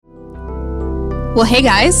Well, hey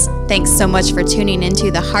guys, thanks so much for tuning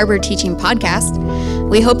into the Harbor Teaching Podcast.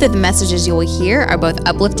 We hope that the messages you will hear are both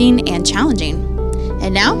uplifting and challenging.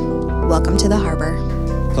 And now, welcome to the Harbor.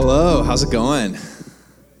 Hello, how's it going?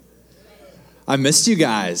 I missed you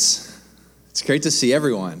guys. It's great to see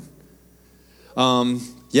everyone.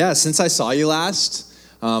 Since I saw you last,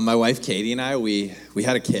 my wife Katie and I, we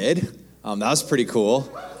had a kid. That was pretty cool.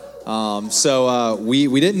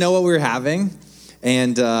 We didn't know what we were having.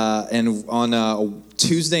 And on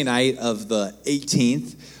Tuesday night of the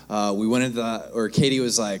 18th, we went into Katie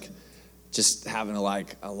was just having a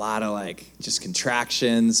lot of just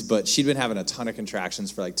contractions, but she'd been having a ton of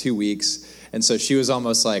contractions for 2 weeks. And so she was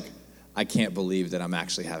almost like, I can't believe that I'm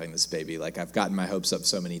actually having this baby. I've gotten my hopes up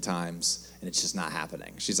so many times and it's just not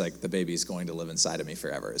happening. She's like, the baby's going to live inside of me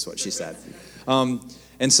forever is what she said.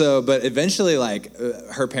 But eventually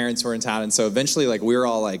her parents were in town. And so eventually we were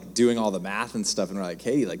all doing all the math and stuff. And we're like,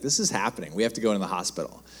 Katie, this is happening. We have to go into the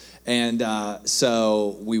hospital. And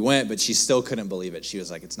so we went, but she still couldn't believe it. She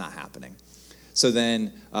was like, it's not happening. So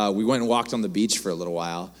then we went and walked on the beach for a little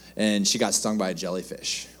while and she got stung by a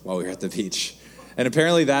jellyfish while we were at the beach. And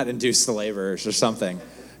apparently that induced the labor or something.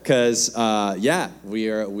 Because,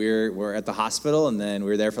 we're at the hospital, and then we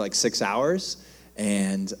were there for 6 hours.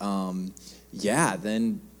 And,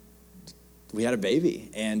 then we had a baby.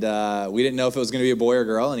 And we didn't know if it was going to be a boy or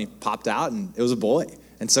girl, and he popped out, and it was a boy.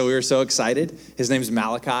 And so we were so excited. His name's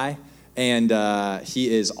Malachi, and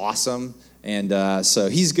he is awesome. And so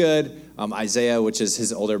he's good. Isaiah, which is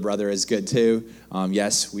his older brother, is good too.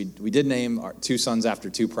 Yes, we did name our 2 sons after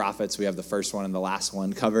 2 prophets. We have the first one and the last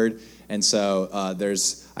one covered. And so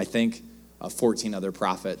there's, I think, 14 other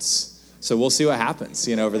prophets. So we'll see what happens,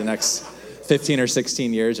 over the next 15 or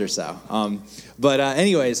 16 years or so.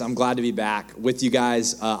 Anyways, I'm glad to be back with you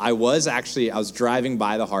guys. I was driving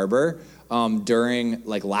by the harbor during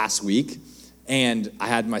last week, and I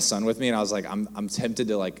had my son with me, and I was like, I'm tempted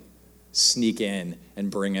to sneak in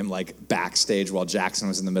and bring him backstage while Jackson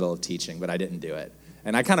was in the middle of teaching, but I didn't do it.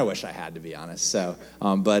 And I kind of wish I had, to be honest. So,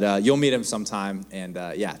 you'll meet him sometime. And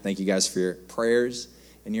thank you guys for your prayers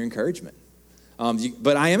and your encouragement.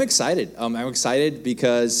 But I am excited. I'm excited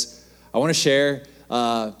because I want to share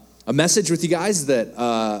a message with you guys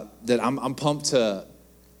that I'm pumped to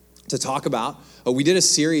talk about. We did a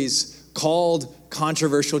series called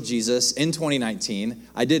Controversial Jesus in 2019.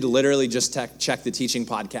 I did literally just check the teaching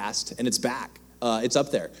podcast, and it's back. It's up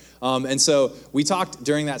there. And so we talked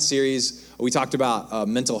during that series, we talked about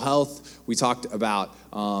mental health. We talked about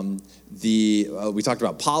we talked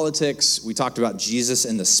about politics. We talked about Jesus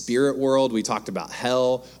in the spirit world. We talked about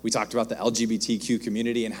hell. We talked about the LGBTQ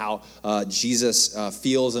community and how Jesus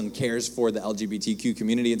feels and cares for the LGBTQ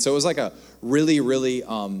community. And so it was a really, really,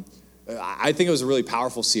 I think it was a really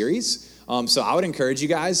powerful series. So I would encourage you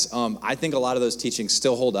guys. I think a lot of those teachings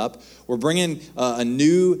still hold up. We're bringing a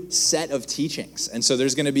new set of teachings. And so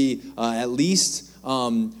there's going to be at least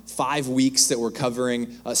 5 weeks that we're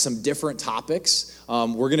covering some different topics.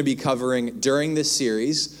 We're going to be covering during this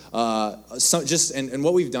series. And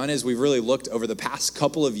what we've done is we've really looked over the past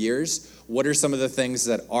couple of years. What are some of the things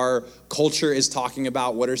that our culture is talking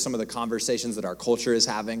about? What are some of the conversations that our culture is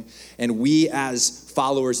having? And we as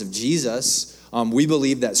followers of Jesus, we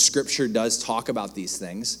believe that Scripture does talk about these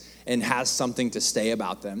things and has something to say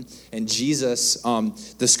about them. And Jesus,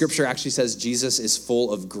 the Scripture actually says Jesus is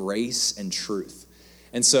full of grace and truth.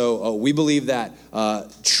 And so we believe that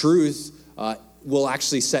truth will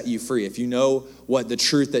actually set you free. If you know what the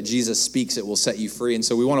truth that Jesus speaks, it will set you free. And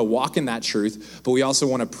so we want to walk in that truth, but we also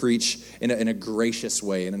want to preach in a gracious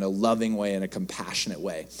way, and in a loving way, in a compassionate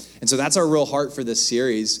way. And so that's our real heart for this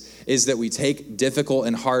series, is that we take difficult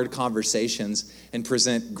and hard conversations and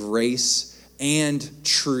present grace and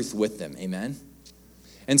truth with them. Amen?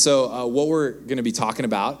 And so what we're going to be talking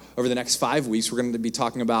about over the next 5 weeks, we're going to be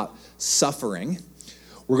talking about suffering.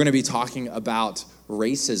 We're going to be talking about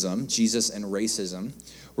racism, Jesus and racism.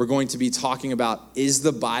 We're going to be talking about, is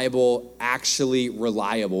the Bible actually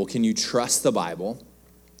reliable? Can you trust the Bible?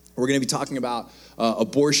 We're going to be talking about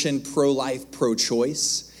abortion, pro-life,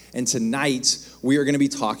 pro-choice. And tonight, we are going to be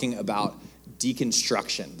talking about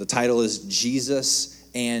deconstruction. The title is Jesus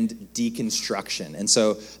and Deconstruction. And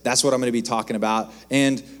so that's what I'm going to be talking about.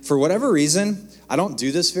 And for whatever reason, I don't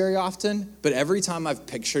do this very often, but every time I've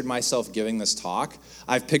pictured myself giving this talk,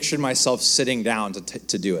 I've pictured myself sitting down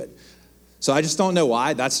to do it. So I just don't know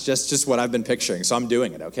why. That's just what I've been picturing. So I'm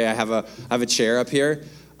doing it, okay? I have a chair up here.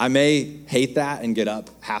 I may hate that and get up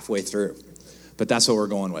halfway through, but that's what we're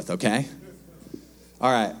going with, okay?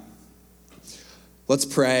 All right. Let's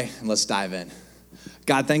pray and let's dive in.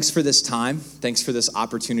 God, thanks for this time. Thanks for this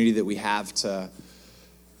opportunity that we have to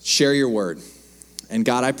share your word. And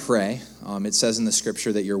God, I pray, it says in the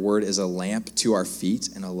scripture that your word is a lamp to our feet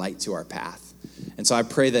and a light to our path. And so I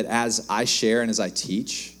pray that as I share and as I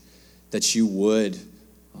teach, that you would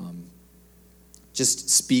just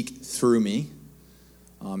speak through me.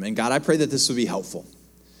 And God, I pray that this would be helpful.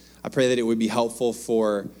 I pray that it would be helpful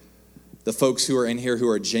for the folks who are in here who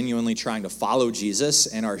are genuinely trying to follow Jesus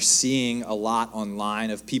and are seeing a lot online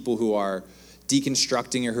of people who are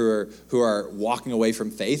deconstructing or who are walking away from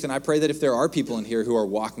faith. And I pray that if there are people in here who are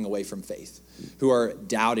walking away from faith, who are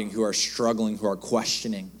doubting, who are struggling, who are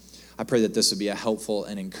questioning, I pray that this would be a helpful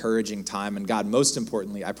and encouraging time. And God, most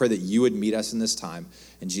importantly, I pray that you would meet us in this time.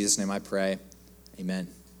 In Jesus' name I pray, amen.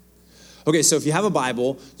 Okay, so if you have a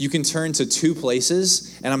Bible, you can turn to two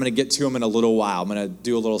places, and I'm going to get to them in a little while. I'm going to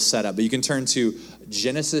do a little setup, but you can turn to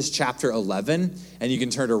Genesis chapter 11, and you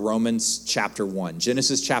can turn to Romans chapter 1.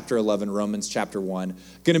 Genesis chapter 11, Romans chapter 1.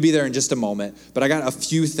 Going to be there in just a moment, but I got a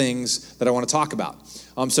few things that I want to talk about.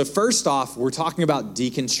 So first off, we're talking about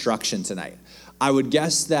deconstruction tonight. I would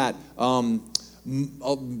guess that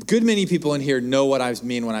a good many people in here know what I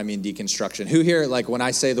mean when I mean deconstruction. Who here, like when I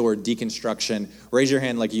say the word deconstruction, raise your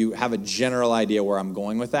hand like you have a general idea where I'm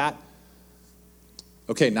going with that?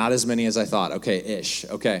 Okay, not as many as I thought. Okay, ish.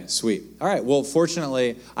 Okay, sweet. All right, well,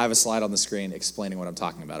 fortunately, I have a slide on the screen explaining what I'm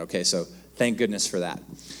talking about. Okay, so thank goodness for that.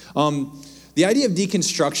 The idea of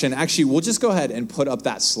deconstruction, actually, we'll just go ahead and put up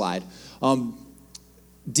that slide.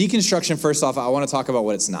 Deconstruction, first off, I want to talk about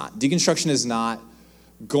what it's not. Deconstruction is not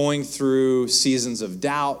going through seasons of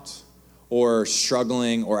doubt or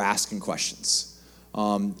struggling or asking questions.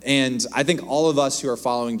 And I think all of us who are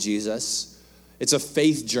following Jesus, it's a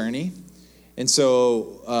faith journey. And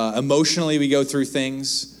so emotionally we go through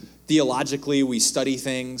things. Theologically we study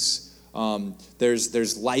things.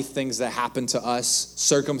 There's life things that happen to us,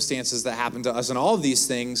 circumstances that happen to us. And all of these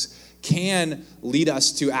things can lead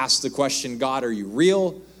us to ask the question, God, are you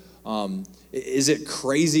real? Is it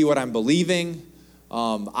crazy what I'm believing?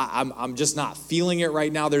 I'm just not feeling it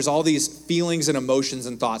right now. There's all these feelings and emotions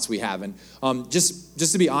and thoughts we have. And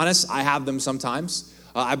just to be honest, I have them sometimes.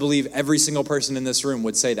 I believe every single person in this room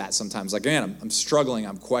would say that sometimes. Like, man, I'm struggling,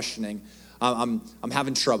 I'm questioning, I'm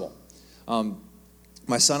having trouble.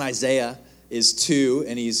 My son Isaiah is 2,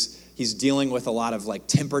 and he's dealing with a lot of like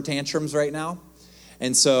temper tantrums right now.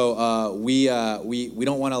 And so we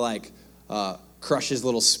don't want to like crush his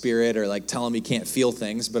little spirit or like tell him he can't feel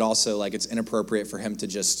things, but also like it's inappropriate for him to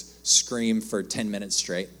just scream for 10 minutes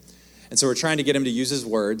straight. And so we're trying to get him to use his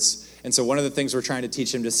words. And so one of the things we're trying to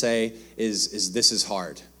teach him to say is this is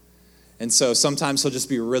hard. And so sometimes he'll just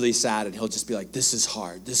be really sad and he'll just be like, this is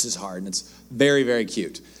hard. And it's very, very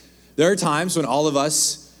cute. There are times when all of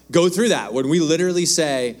us go through that, when we literally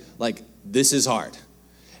say like, this is hard.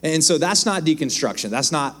 And so that's not deconstruction.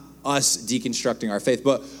 That's not us deconstructing our faith.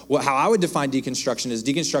 But how I would define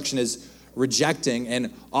deconstruction is rejecting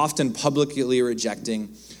and often publicly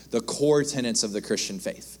rejecting the core tenets of the Christian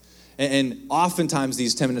faith. And oftentimes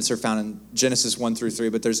these tenets are found in Genesis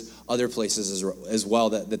 1-3, but there's other places as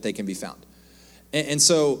well that they can be found. And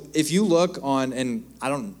so if you look on, and I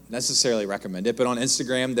don't necessarily recommend it, but on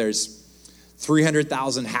Instagram, there's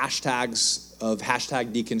 300,000 hashtags of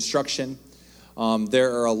hashtag deconstruction.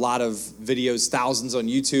 There are a lot of videos, thousands on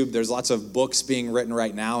YouTube. There's lots of books being written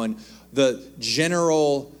right now. And the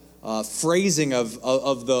general phrasing of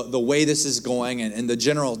the way this is going and the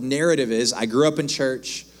general narrative is, I grew up in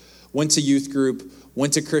church, went to youth group,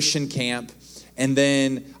 went to Christian camp, and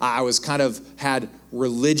then I was kind of had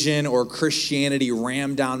religion or Christianity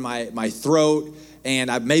rammed down my throat.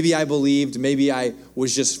 And maybe I believed, maybe I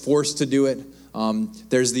was just forced to do it.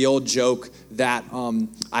 There's the old joke that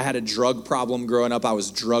I had a drug problem growing up. I was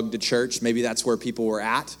drugged to church. Maybe that's where people were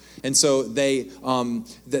at. And so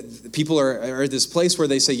people are at this place where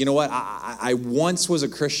they say, you know what, I once was a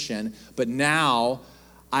Christian, but now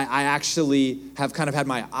I actually have kind of had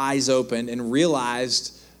my eyes opened and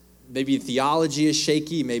realized maybe theology is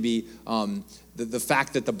shaky, maybe the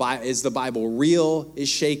fact that is the Bible real is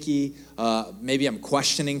shaky. Maybe I'm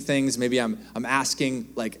questioning things. Maybe I'm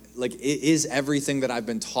asking like is everything that I've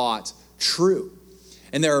been taught true?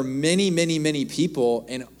 And there are many, many, many people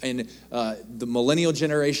in the millennial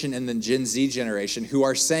generation and the Gen Z generation who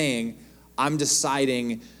are saying, I'm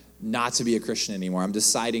deciding not to be a Christian anymore. I'm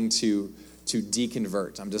deciding to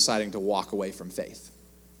deconvert. I'm deciding to walk away from faith.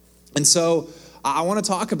 And so I want to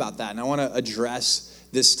talk about that, and I want to address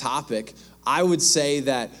this topic. I would say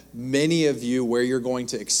that many of you, where you're going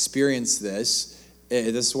to experience this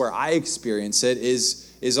is where I experience it,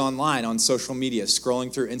 is online, on social media,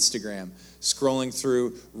 scrolling through Instagram, scrolling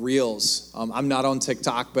through Reels. I'm not on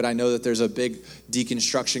TikTok, but I know that there's a big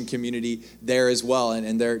deconstruction community there as well.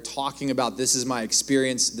 And they're talking about, this is my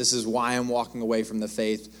experience, this is why I'm walking away from the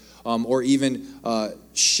faith. Or even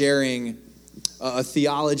sharing a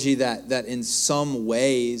theology that in some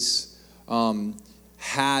ways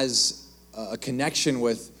has a connection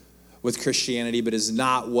with Christianity, but is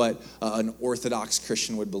not what an Orthodox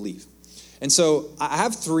Christian would believe. And so I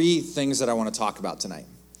have three things that I want to talk about tonight.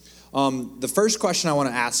 The first question I want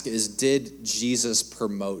to ask is, did Jesus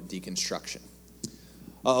promote deconstruction?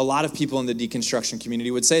 A lot of people in the deconstruction community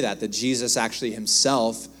would say that Jesus actually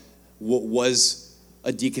himself was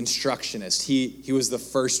a deconstructionist. He was the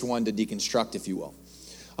first one to deconstruct, if you will.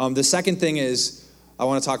 The second thing is, I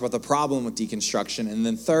want to talk about the problem with deconstruction. And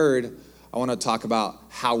then third, I want to talk about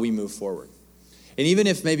how we move forward. And even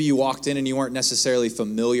if maybe you walked in and you weren't necessarily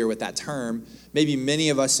familiar with that term, maybe many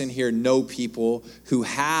of us in here know people who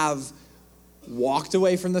have walked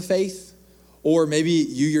away from the faith, or maybe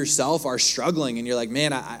you yourself are struggling and you're like,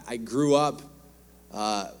 man, I grew up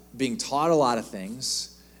being taught a lot of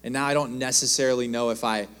things, and now I don't necessarily know if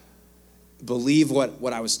I believe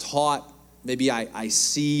what I was taught. Maybe I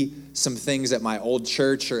see some things at my old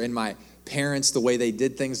church or in my parents, the way they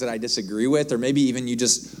did things that I disagree with, or maybe even you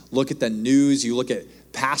just look at the news, you look at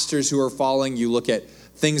pastors who are falling, you look at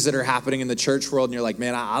things that are happening in the church world, and you're like,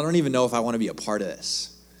 man, I don't even know if I want to be a part of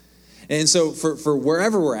this. And so for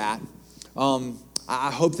wherever we're at,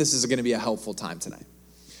 I hope this is going to be a helpful time tonight.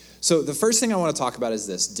 So the first thing I want to talk about is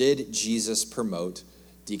this: did Jesus promote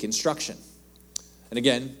deconstruction? And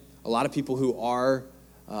again, a lot of people who are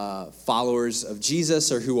followers of Jesus,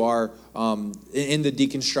 or who are in the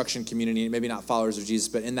deconstruction community, maybe not followers of Jesus,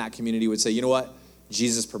 but in that community, would say, you know what?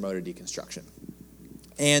 Jesus promoted deconstruction.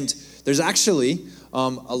 And there's actually a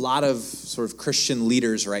lot of sort of Christian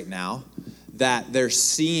leaders right now that they're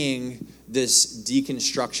seeing this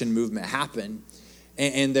deconstruction movement happen,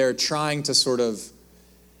 and they're trying to sort of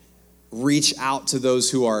reach out to those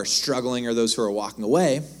who are struggling or those who are walking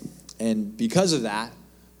away. And because of that,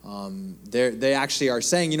 they actually are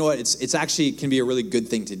saying, you know what, it's actually can be a really good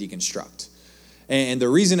thing to deconstruct. And the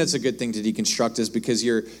reason it's a good thing to deconstruct is because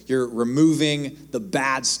you're removing the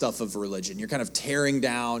bad stuff of religion. You're kind of tearing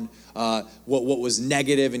down what was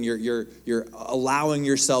negative, and you're allowing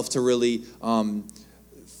yourself to really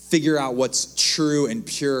figure out what's true and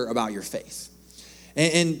pure about your faith.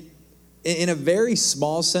 And in a very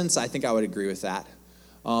small sense, I think I would agree with that.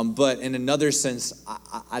 But in another sense,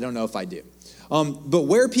 I don't know if I do. But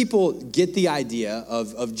where people get the idea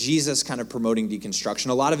of Jesus kind of promoting deconstruction,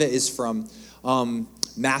 a lot of it is from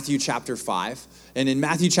Matthew chapter 5. And in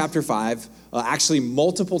Matthew chapter 5, actually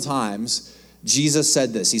multiple times, Jesus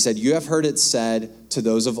said this. He said, "You have heard it said to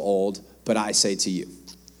those of old, but I say to you."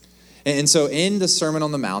 And so in the Sermon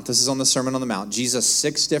on the Mount, this is on the Sermon on the Mount, Jesus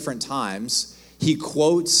 6 different times, he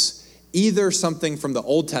quotes either something from the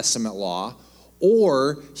Old Testament law,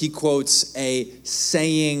 or he quotes a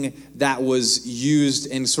saying that was used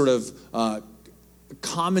in sort of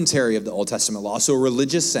commentary of the Old Testament law, so a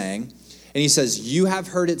religious saying. And he says, "You have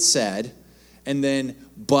heard it said," and then,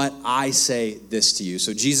 "but I say this to you."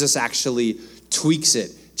 So Jesus actually tweaks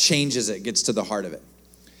it, changes it, gets to the heart of it.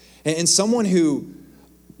 And someone who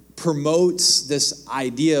promotes this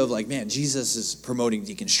idea of like, man, Jesus is promoting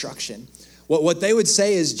deconstruction, what they would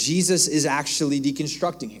say is Jesus is actually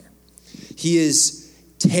deconstructing here. He is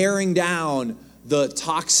tearing down the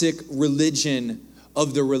toxic religion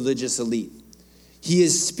of the religious elite. He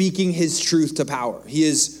is speaking his truth to power. He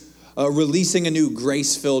is releasing a new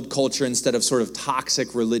grace-filled culture instead of sort of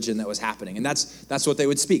toxic religion that was happening. And that's what they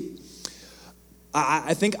would speak.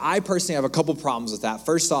 I think I personally have a couple problems with that.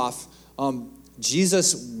 First off,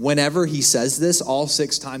 Jesus, whenever he says this, all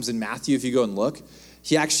 6 times in Matthew, if you go and look,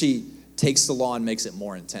 he actually takes the law and makes it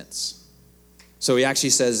more intense. So he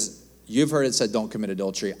actually says, "You've heard it said, don't commit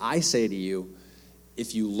adultery. I say to you,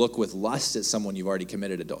 if you look with lust at someone, you've already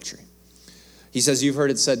committed adultery." He says, "You've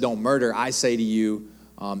heard it said, don't murder. I say to you,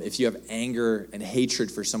 if you have anger and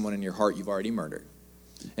hatred for someone in your heart, you've already murdered."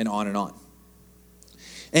 And on and on.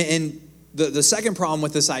 And the second problem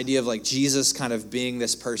with this idea of like Jesus kind of being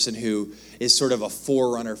this person who is sort of a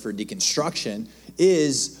forerunner for deconstruction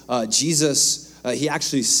is Jesus, he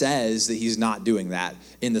actually says that he's not doing that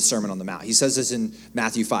in the Sermon on the Mount. He says this in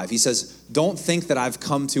Matthew 5. He says, "Don't think that I've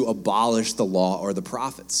come to abolish the law or the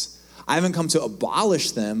prophets. I haven't come to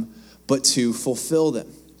abolish them, but to fulfill them.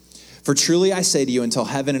 For truly I say to you, until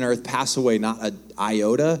heaven and earth pass away, not an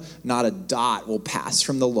iota, not a dot will pass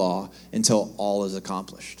from the law until all is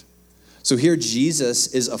accomplished." So here Jesus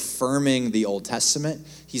is affirming the Old Testament.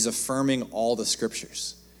 He's affirming all the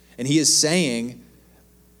scriptures. And he is saying,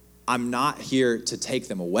 I'm not here to take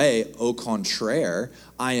them away. Au contraire,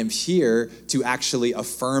 I am here to actually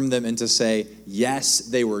affirm them and to say, yes,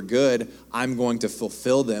 they were good. I'm going to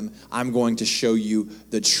fulfill them. I'm going to show you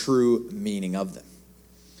the true meaning of them.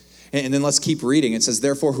 And then let's keep reading. It says,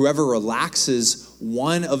 therefore, whoever relaxes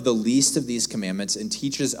one of the least of these commandments and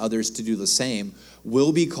teaches others to do the same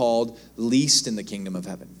will be called least in the kingdom of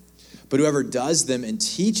heaven. But whoever does them and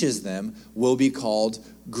teaches them will be called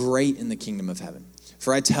great in the kingdom of heaven.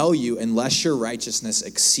 For I tell you, unless your righteousness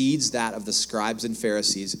exceeds that of the scribes and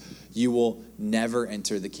Pharisees, you will never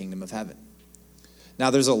enter the kingdom of heaven. Now,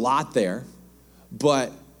 there's a lot there,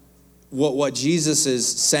 but what Jesus is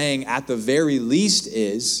saying at the very least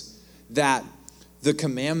is that the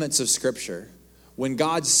commandments of Scripture, when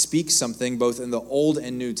God speaks something, both in the Old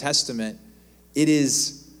and New Testament, it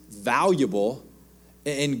is valuable,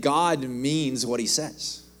 and God means what he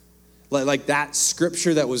says. Like that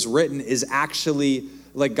Scripture that was written is actually,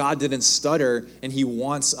 like God didn't stutter, and he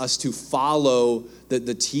wants us to follow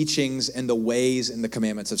the teachings and the ways and the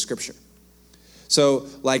commandments of Scripture. So,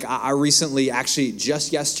 like I recently, actually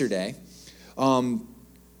just yesterday,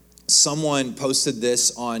 someone posted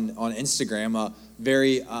this on Instagram, a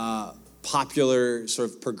very popular sort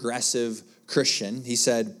of progressive Christian. He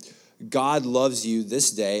said, God loves you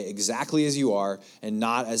this day exactly as you are and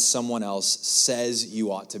not as someone else says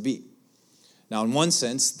you ought to be. Now, in one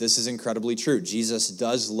sense, this is incredibly true. Jesus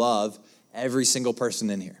does love every single person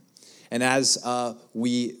in here. And as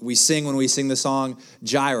we sing when we sing the song,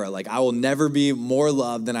 Jireh, like I will never be more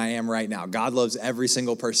loved than I am right now. God loves every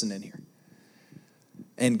single person in here.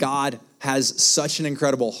 And God has such an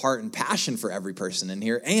incredible heart and passion for every person in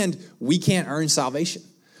here, and we can't earn salvation.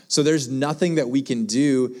 So there's nothing that we can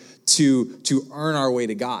do to earn our way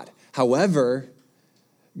to God. However,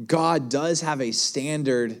 God does have a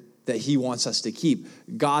standard that he wants us to keep.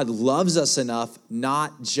 God loves us enough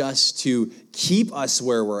not just to keep us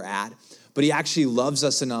where we're at, but he actually loves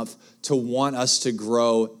us enough to want us to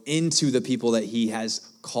grow into the people that he has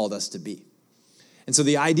called us to be. And so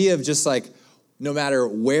the idea of just like, no matter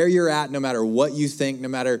where you're at, no matter what you think, no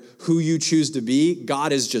matter who you choose to be,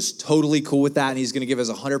 God is just totally cool with that, and he's going to give us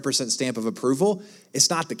a 100% stamp of approval.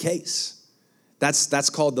 It's not the case. That's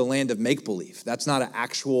called the land of make-believe. That's not an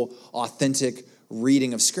actual, authentic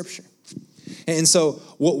reading of Scripture. And so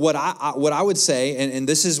what I would say, and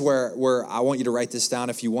this is where I want you to write this down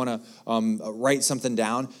if you want to write something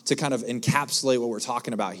down to kind of encapsulate what we're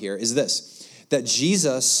talking about here, is this, that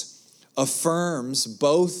Jesus affirms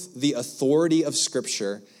both the authority of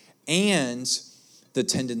Scripture and the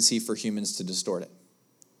tendency for humans to distort it.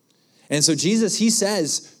 And so Jesus, he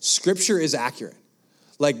says Scripture is accurate.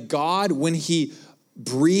 Like God, when he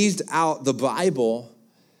breathed out the Bible,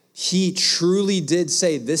 he truly did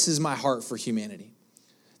say, this is my heart for humanity.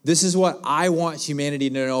 This is what I want humanity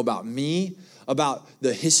to know about me, about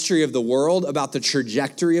the history of the world, about the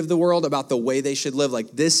trajectory of the world, about the way they should live.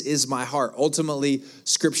 Like, this is my heart. Ultimately,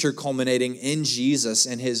 Scripture culminating in Jesus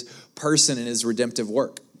and his person and his redemptive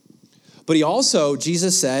work. But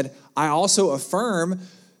Jesus said, I also affirm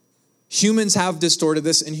humans have distorted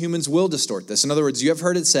this and humans will distort this. In other words, you have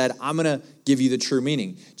heard it said, I'm going to give you the true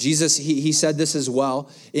meaning. Jesus, he said this as well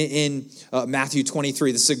in Matthew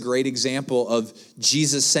 23. This is a great example of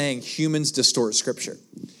Jesus saying humans distort Scripture.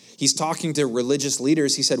 He's talking to religious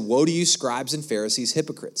leaders. He said, woe to you, scribes and Pharisees,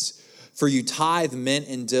 hypocrites, for you tithe mint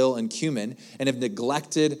and dill and cumin and have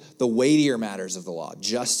neglected the weightier matters of the law,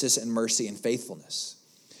 justice and mercy and faithfulness.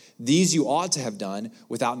 These you ought to have done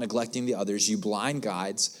without neglecting the others, you blind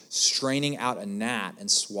guides, straining out a gnat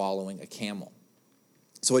and swallowing a camel.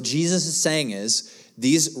 So what Jesus is saying is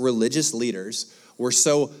these religious leaders were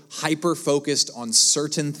so hyper-focused on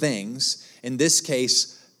certain things, in this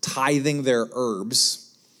case, tithing their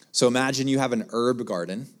herbs. So imagine you have an herb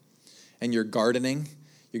garden and you're gardening,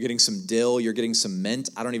 you're getting some dill, you're getting some mint.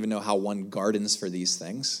 I don't even know how one gardens for these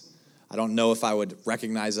things. I don't know if I would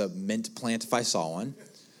recognize a mint plant if I saw one.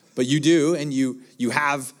 But you do, and you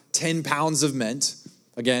have 10 pounds of mint.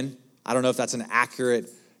 Again, I don't know if that's an accurate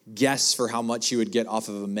guess for how much you would get off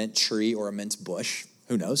of a mint tree or a mint bush.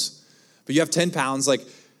 Who knows? But you have 10 pounds, like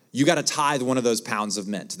you got to tithe one of those pounds of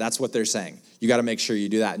mint. That's what they're saying. You got to make sure you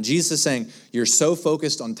do that. And Jesus is saying, you're so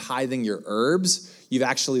focused on tithing your herbs, you've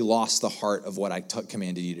actually lost the heart of what I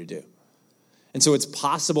commanded you to do. And so it's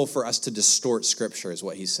possible for us to distort Scripture, is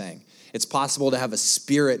what he's saying. It's possible to have a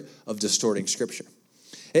spirit of distorting Scripture.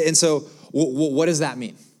 And so what does that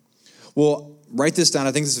mean? Well, write this down.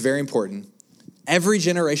 I think this is very important. Every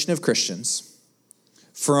generation of Christians,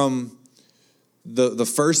 from the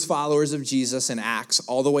first followers of Jesus in Acts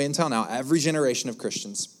all the way until now, every generation of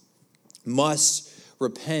Christians must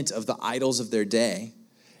repent of the idols of their day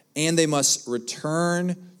and they must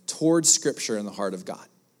return towards Scripture in the heart of God.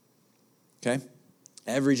 Okay?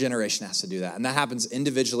 Every generation has to do that. And that happens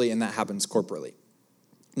individually and that happens corporately.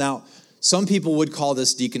 Now, some people would call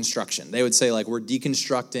this deconstruction. They would say, like, we're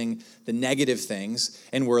deconstructing the negative things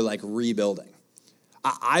and we're, like, rebuilding.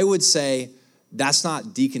 I would say that's not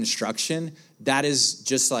deconstruction. That is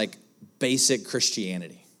just, like, basic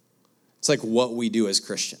Christianity. It's like what we do as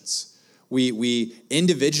Christians. We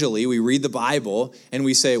individually, we read the Bible and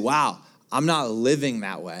we say, wow, I'm not living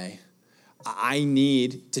that way. I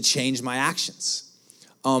need to change my actions.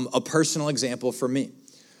 A personal example for me.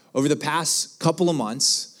 Over the past couple of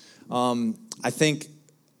months, I think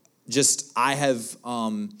just I have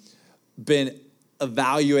been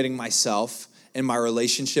evaluating myself and my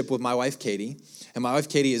relationship with my wife, Katie. And my wife,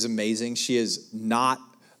 Katie, is amazing. She is not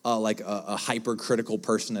like a hypercritical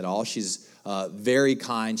person at all. She's very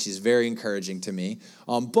kind. She's very encouraging to me.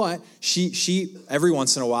 But she every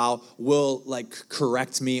once in a while will like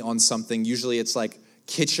correct me on something. Usually it's like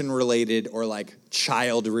kitchen related or like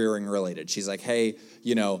child rearing related. She's like, hey,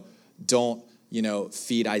 don't,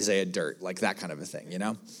 feed Isaiah dirt, like that kind of a thing,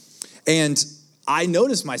 And I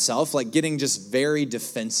noticed myself like getting just very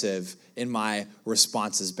defensive in my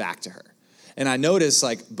responses back to her. And I noticed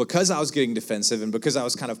like because I was getting defensive and because I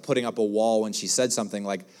was kind of putting up a wall when she said something,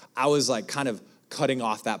 like I was like kind of cutting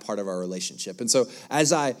off that part of our relationship. And so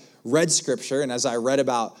as I read Scripture and as I read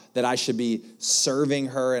about that I should be serving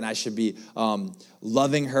her and I should be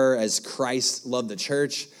loving her as Christ loved the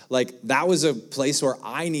church, like that was a place where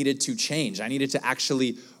I needed to change. I needed to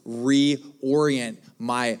actually reorient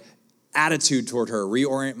my attitude toward her,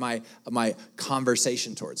 reorient my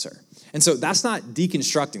conversation towards her. And so that's not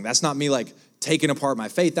deconstructing. That's not me like taking apart my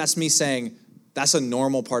faith. That's me saying that's a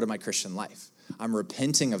normal part of my Christian life. I'm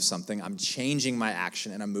repenting of something, I'm changing my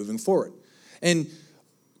action, and I'm moving forward. And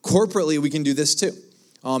corporately, we can do this too.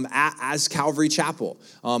 As Calvary Chapel,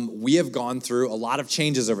 we have gone through a lot of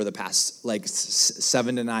changes over the past like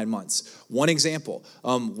 7 to 9 months. One example,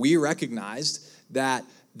 we recognized that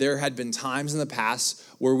there had been times in the past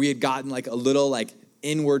where we had gotten like a little like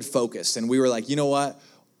inward focused, and we were like, you know what?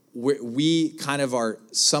 We kind of are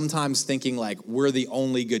sometimes thinking like we're the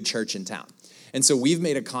only good church in town. And so we've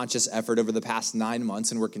made a conscious effort over the past 9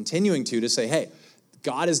 months, and we're continuing to say, hey,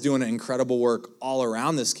 God is doing an incredible work all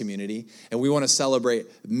around this community, and we want to celebrate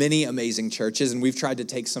many amazing churches, and we've tried to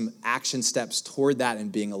take some action steps toward that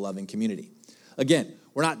and being a loving community. Again,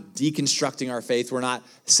 we're not deconstructing our faith. We're not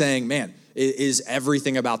saying, man, is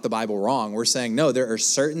everything about the Bible wrong? We're saying, no, there are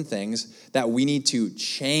certain things that we need to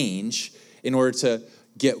change in order to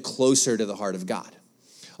get closer to the heart of God.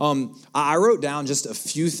 I wrote down just a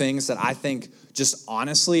few things that I think, just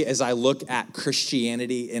honestly, as I look at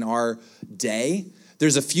Christianity in our day,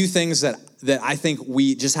 there's a few things that I think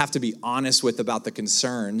we just have to be honest with about the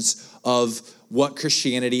concerns of what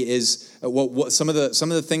Christianity is, what some of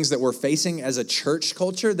the things that we're facing as a church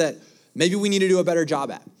culture that maybe we need to do a better job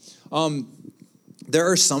at. There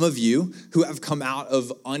are some of you who have come out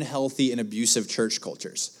of unhealthy and abusive church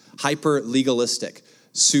cultures, hyper legalistic,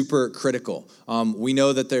 super critical. We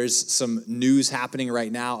know that there's some news happening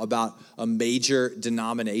right now about a major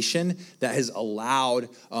denomination that has allowed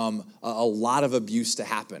a lot of abuse to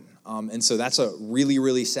happen. And so that's a really,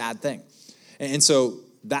 really sad thing. And so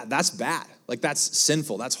that's bad. Like that's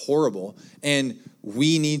sinful. That's horrible. And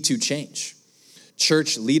we need to change.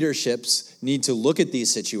 Church leaderships need to look at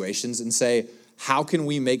these situations and say, how can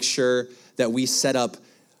we make sure that we set up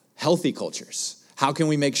healthy cultures? How can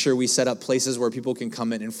we make sure we set up places where people can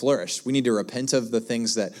come in and flourish? We need to repent of the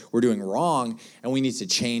things that we're doing wrong, and we need to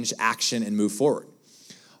change action and move forward.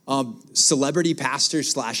 Celebrity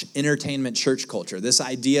pastors / entertainment church culture. This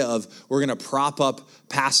idea of we're going to prop up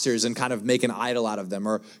pastors and kind of make an idol out of them.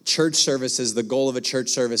 Or church services, the goal of a church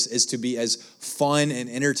service is to be as fun and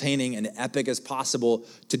entertaining and epic as possible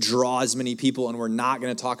to draw as many people. And we're not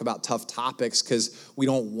going to talk about tough topics because we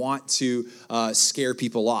don't want to scare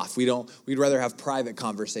people off. We'd rather have private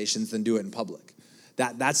conversations than do it in public.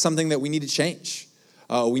 That's something that we need to change.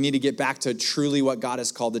 We need to get back to truly what God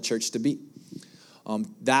has called the church to be.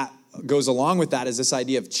 That goes along with that is this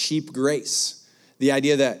idea of cheap grace. The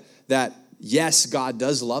idea that yes, God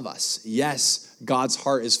does love us. Yes, God's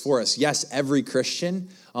heart is for us. Yes, every Christian,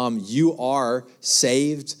 you are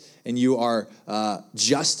saved and you are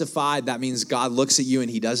justified. That means God looks at you and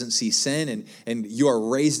he doesn't see sin, and you are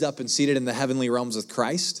raised up and seated in the heavenly realms with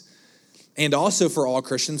Christ. And also for all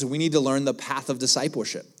Christians, we need to learn the path of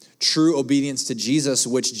discipleship. True obedience to Jesus,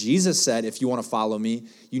 which Jesus said, if you want to follow me,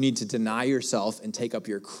 you need to deny yourself and take up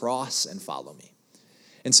your cross and follow me.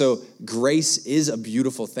 And so grace is a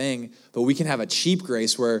beautiful thing, but we can have a cheap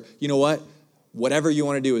grace where, you know what? whatever you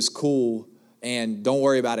want to do is cool, and don't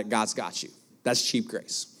worry about it, God's got you. That's cheap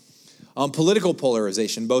grace. Political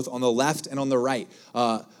polarization, both on the left and on the right,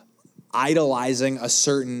 idolizing a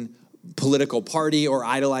certain political party or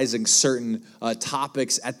idolizing certain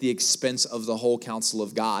topics at the expense of the whole counsel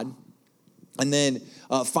of God. And then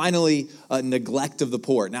finally, neglect of the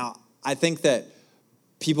poor. Now, I think that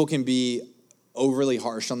people can be overly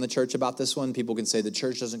harsh on the church about this one. People can say the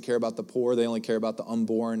church doesn't care about the poor. They only care about the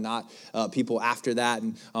unborn, not people after that.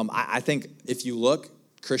 And I think if you look,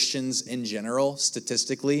 Christians in general,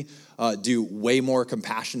 statistically, do way more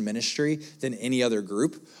compassion ministry than any other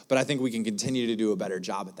group. But I think we can continue to do a better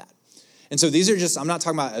job at that. And so these are just, I'm not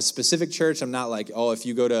talking about a specific church. I'm not like, oh, if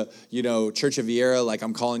you go to, Church of Viera, like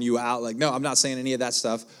I'm calling you out. Like, no, I'm not saying any of that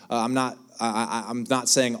stuff. I'm not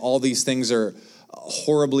saying all these things are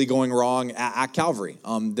horribly going wrong at Calvary.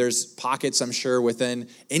 There's pockets, I'm sure, within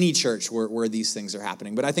any church where these things are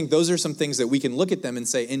happening. But I think those are some things that we can look at them and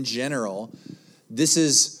say, in general, this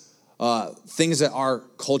is things that our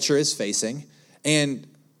culture is facing. And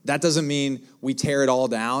that doesn't mean we tear it all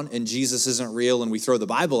down and Jesus isn't real and we throw the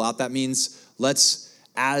Bible out. That means let's,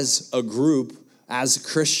 as a group, as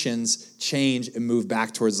Christians, change and move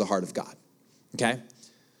back towards the heart of God. Okay?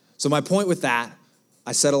 So my point with that,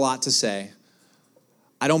 I said a lot to say.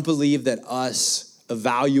 I don't believe that us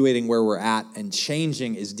evaluating where we're at and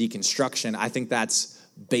changing is deconstruction. I think that's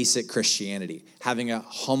basic Christianity. Having a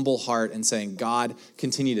humble heart and saying, God,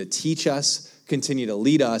 continue to teach us, continue to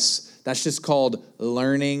lead us. That's just called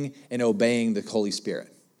learning and obeying the Holy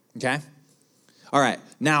Spirit. Okay? All right.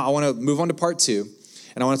 Now I want to move on to part 2,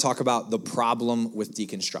 and I want to talk about the problem with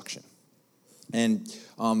deconstruction. And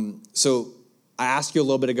so I asked you a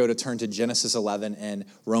little bit ago to turn to Genesis 11 and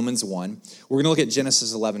Romans 1. We're going to look at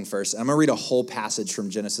Genesis 11 first. I'm going to read a whole passage from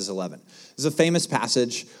Genesis 11. This is a famous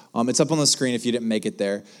passage. It's up on the screen if you didn't make it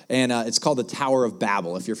there. And it's called the Tower of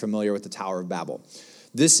Babel, if you're familiar with the Tower of Babel.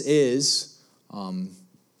 This is,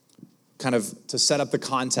 kind of to set up the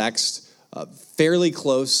context, fairly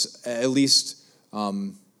close, at least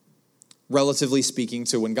relatively speaking,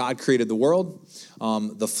 to when God created the world.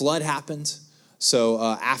 The flood happened. So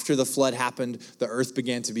after the flood happened, the earth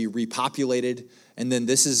began to be repopulated. And then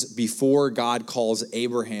this is before God calls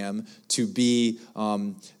Abraham to be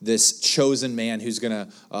this chosen man who's going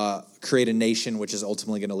to create a nation, which is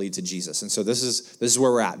ultimately going to lead to Jesus. And so this is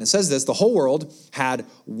where we're at. And it says this: the whole world had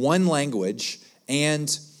one language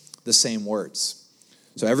and the same words.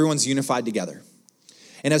 So everyone's unified together.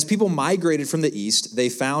 And as people migrated from the east, they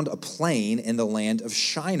found a plain in the land of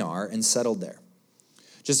Shinar and settled there.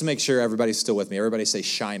 Just to make sure everybody's still with me, everybody say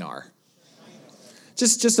Shinar.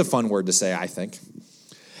 Just a fun word to say, I think.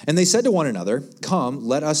 And they said to one another, "Come,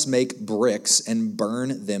 let us make bricks and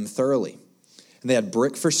burn them thoroughly." And they had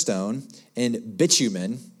brick for stone and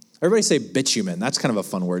bitumen. Everybody say bitumen. That's kind of a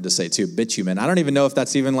fun word to say too, bitumen. I don't even know if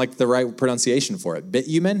that's even like the right pronunciation for it.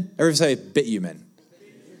 Bitumen? Everybody say bitumen.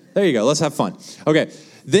 There you go. Let's have fun. Okay.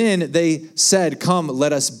 Then they said, "Come,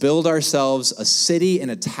 let us build ourselves a city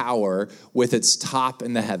and a tower with its top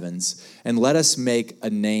in the heavens, and let us make a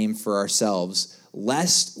name for ourselves,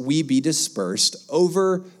 lest we be dispersed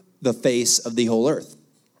over the face of the whole earth."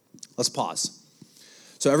 Let's pause.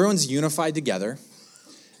 So everyone's unified together.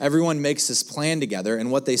 Everyone makes this plan together,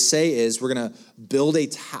 and what they say is, we're going to build a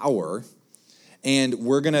tower, and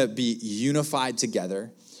we're going to be unified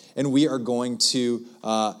together, and we are going to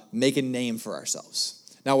make a name for ourselves.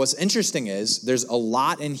 Now, what's interesting is there's a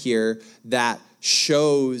lot in here that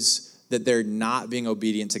shows that they're not being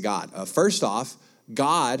obedient to God. First off,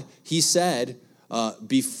 God, he said,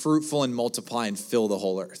 be fruitful and multiply and fill the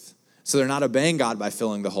whole earth. So they're not obeying God by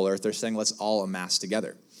filling the whole earth. They're saying, let's all amass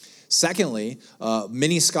together. Secondly,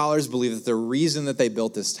 many scholars believe that the reason that they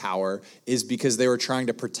built this tower is because they were trying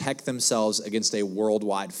to protect themselves against a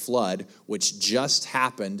worldwide flood, which just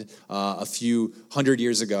happened a few hundred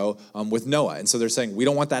years ago with Noah. And so they're saying, we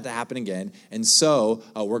don't want that to happen again. And so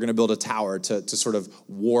we're going to build a tower to sort of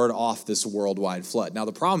ward off this worldwide flood. Now,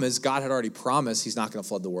 the problem is God had already promised he's not going to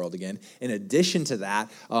flood the world again. In addition to that,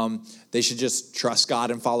 they should just trust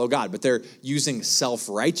God and follow God. But they're using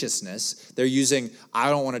self-righteousness. They're using, I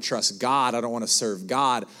don't want to trust God. I don't want to serve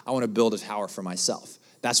God. I want to build a tower for myself.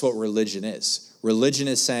 That's what religion is. Religion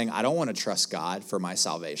is saying, I don't want to trust God for my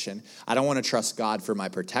salvation. I don't want to trust God for my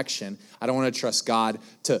protection. I don't want to trust God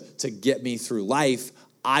to get me through life.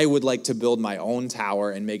 I would like to build my own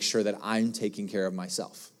tower and make sure that I'm taking care of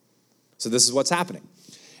myself. So this is what's happening.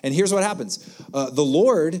 And here's what happens. The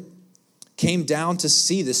Lord came down to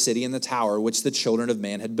see the city and the tower which the children of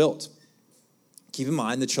man had built. Keep in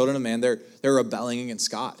mind, the children of man, they're rebelling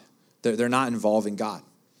against God. They're not involving God.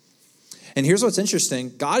 And here's what's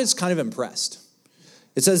interesting. God is kind of impressed.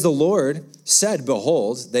 It says, the Lord said,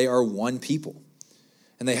 behold, they are one people,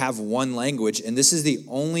 and they have one language, and this is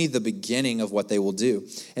only the beginning of what they will do.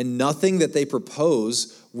 And nothing that they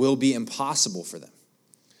propose will be impossible for them.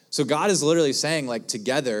 So God is literally saying, like,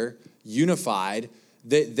 together, unified,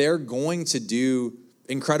 that they're going to do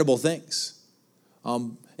incredible things.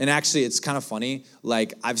 And actually, it's kind of funny.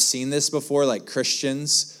 Like, I've seen this before, like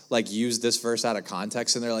Christians, like, use this verse out of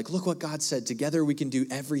context, and they're like, look what God said, together we can do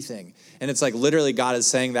everything. And it's like, literally, God is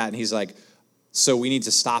saying that, and he's like, so we need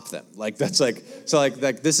to stop them. Like, that's like, so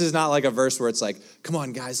like this is not like a verse where it's like, come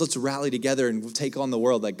on, guys, let's rally together and take on the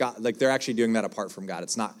world. Like, God, like, they're actually doing that apart from God.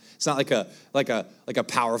 It's not like a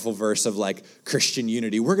powerful verse of like Christian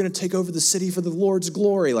unity. We're going to take over the city for the Lord's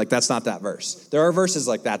glory. Like, that's not that verse. There are verses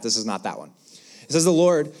like that. This is not that one. It says, the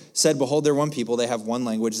Lord said, behold, they're one people. They have one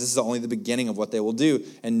language. This is only the beginning of what they will do,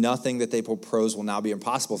 and nothing that they propose will now be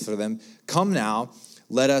impossible for them. Come now,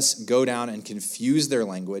 let us go down and confuse their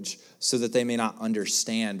language so that they may not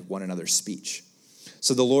understand one another's speech.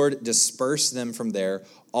 So the Lord dispersed them from there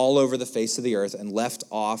all over the face of the earth and left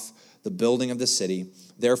off the building of the city.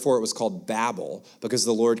 Therefore it was called Babel, because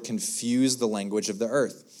the Lord confused the language of the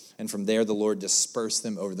earth. And from there the Lord dispersed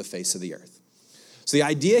them over the face of the earth. So the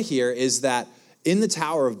idea here is that in the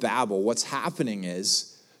Tower of Babel, what's happening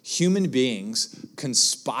is human beings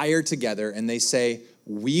conspire together and they say,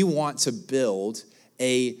 we want to build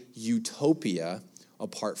a utopia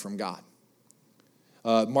apart from God.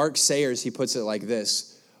 Mark Sayers, he puts it like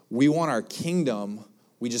this: we want our kingdom,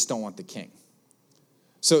 we just don't want the king.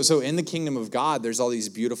 So in the kingdom of God, there's all these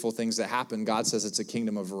beautiful things that happen. God says it's a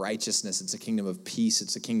kingdom of righteousness, it's a kingdom of peace,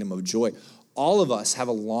 it's a kingdom of joy. All of us have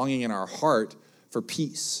a longing in our heart for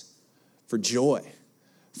peace, for joy,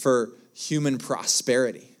 for human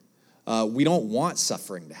prosperity. We don't want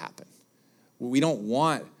suffering to happen. We don't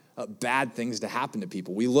want bad things to happen to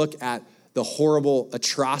people. We look at the horrible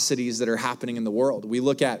atrocities that are happening in the world. We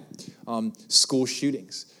look at school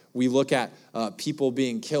shootings. We look at people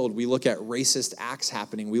being killed. We look at racist acts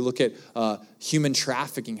happening. We look at human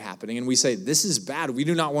trafficking happening. And we say, this is bad. We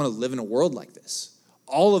do not want to live in a world like this.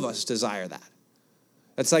 All of us desire that.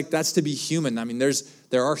 That's to be human. I mean,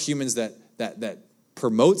 there are humans that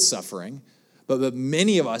promote suffering, but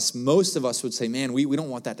many of us, most of us would say, man, we don't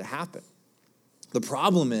want that to happen. The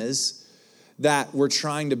problem is that we're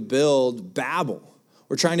trying to build Babel.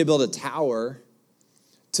 We're trying to build a tower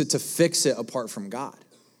to fix it apart from God.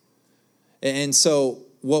 And so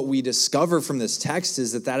what we discover from this text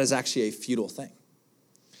is that is actually a futile thing.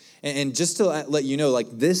 And just to let you know, like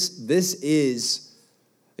this is,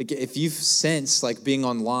 like, if you've sensed, like, being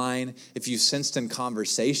online, if you've sensed in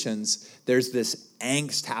conversations, there's this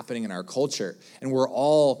angst happening in our culture. And we're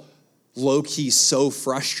all low-key so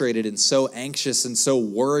frustrated and so anxious and so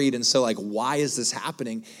worried and so like, why is this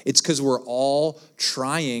happening? It's because we're all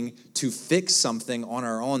trying to fix something on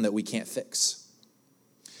our own that we can't fix.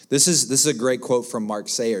 This is a great quote from Mark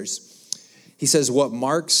Sayers. He says, what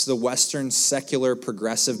marks the Western secular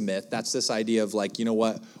progressive myth, that's this idea of like, you know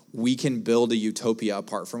what, we can build a utopia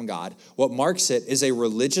apart from God. What marks it is a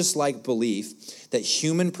religious-like belief that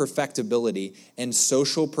human perfectibility and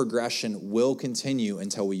social progression will continue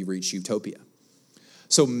until we reach utopia.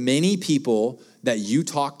 So many people that you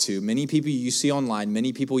talk to, many people you see online,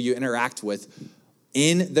 many people you interact with,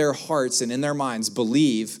 in their hearts and in their minds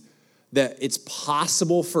believe that it's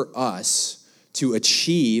possible for us to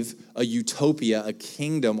achieve a utopia, a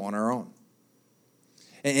kingdom on our own.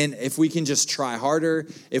 And if we can just try harder,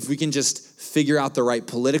 if we can just figure out the right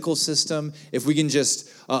political system, if we can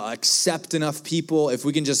just accept enough people, if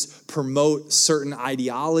we can just promote certain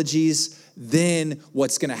ideologies, then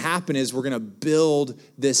what's going to happen is we're going to build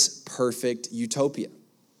this perfect utopia.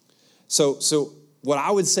 So what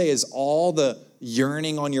I would say is all the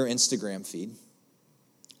yearning on your Instagram feed,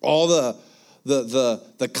 all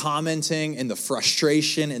the commenting and the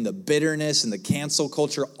frustration and the bitterness and the cancel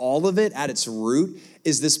culture, all of it at its root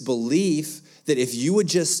is this belief that if you would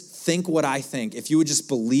just think what I think, if you would just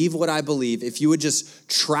believe what I believe, if you would just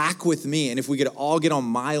track with me, and if we could all get on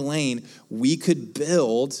my lane, we could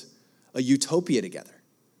build a utopia together.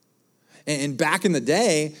 And back in the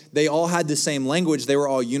day, they all had the same language. They were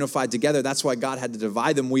all unified together. That's why God had to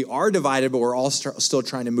divide them. We are divided, but we're all still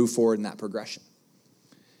trying to move forward in that progression.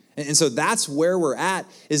 And so that's where we're at,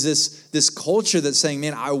 is this culture that's saying,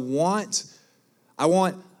 man, I want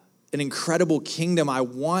an incredible kingdom. I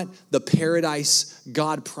want the paradise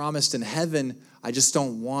God promised in heaven. I just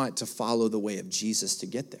don't want to follow the way of Jesus to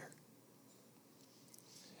get there.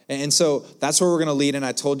 And so that's where we're going to lead. And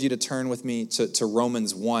I told you to turn with me to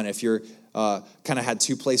Romans 1. If you're kind of had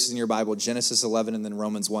two places in your Bible, Genesis 11 and then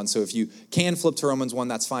Romans 1. So if you can flip to Romans 1,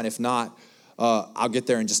 that's fine. If not, I'll get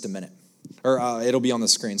there in just a minute. Or it'll be on the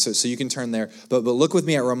screen, so you can turn there. But look with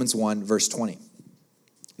me at Romans 1, verse 20.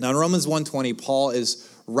 Now in Romans 1:20, Paul is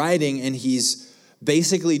writing, and he's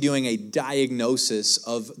basically doing a diagnosis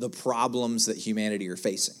of the problems that humanity are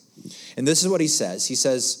facing. And this is what he says. He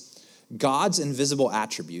says, God's invisible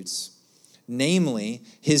attributes, namely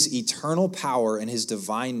his eternal power and his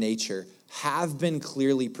divine nature, have been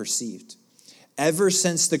clearly perceived ever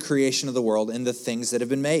since the creation of the world and the things that have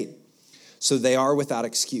been made. So they are without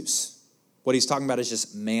excuse. What he's talking about is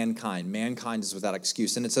just mankind. Mankind is without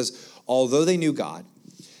excuse. And it says, although they knew God,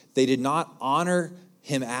 they did not honor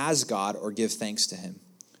him as God or give thanks to him,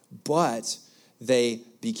 but they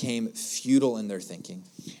became futile in their thinking,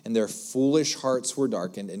 and their foolish hearts were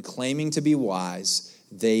darkened, and claiming to be wise,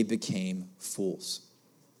 they became fools.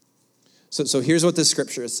 So here's what the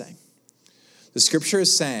scripture is saying. The scripture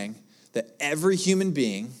is saying that every human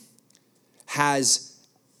being has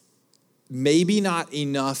maybe not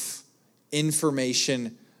enough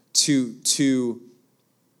information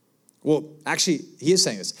well, actually, he is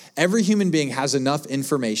saying this. Every human being has enough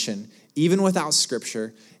information, even without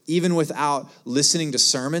scripture, even without listening to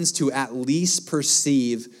sermons, to at least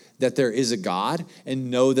perceive that there is a God and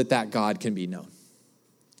know that that God can be known.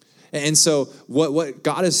 And so what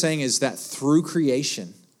God is saying is that through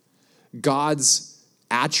creation, God's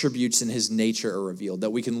attributes and his nature are revealed. That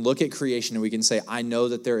we can look at creation and we can say, I know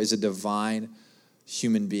that there is a divine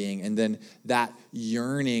human being. And then that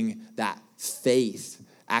yearning, that faith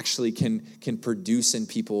actually can produce in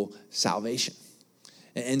people salvation.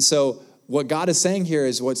 And so what God is saying here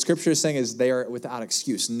is, what Scripture is saying is, they are without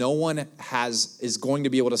excuse. No one is going to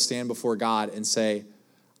be able to stand before God and say,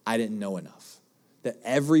 I didn't know enough. That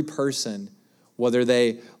every person, whether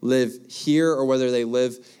they live here or whether they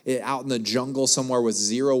live out in the jungle somewhere with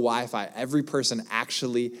zero Wi-Fi, every person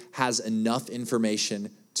actually has enough information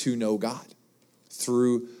to know God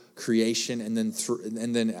through creation, and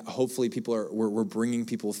then hopefully we're bringing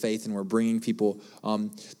people faith, and we're bringing people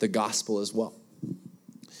the gospel as well.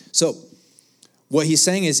 So what he's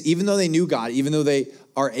saying is, even though they knew God, even though they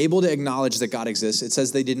are able to acknowledge that God exists, it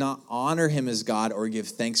says they did not honor him as God or give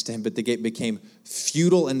thanks to him, but they became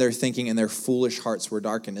futile in their thinking, and their foolish hearts were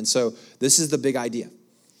darkened. And so this is the big idea.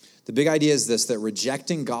 The big idea is this, that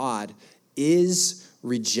rejecting God is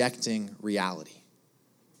rejecting reality.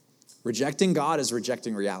 Rejecting God is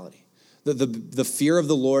rejecting reality. The fear of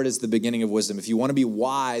the Lord is the beginning of wisdom. If you want to be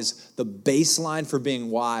wise, the baseline for being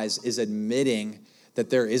wise is admitting that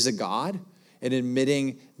there is a God and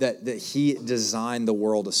admitting that he designed the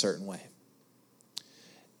world a certain way.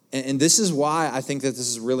 And this is why I think that this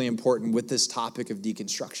is really important with this topic of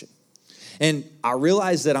deconstruction. And I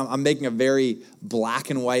realize that I'm making a very black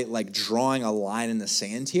and white, like drawing a line in the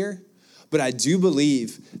sand here. But I do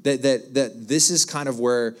believe that this is kind of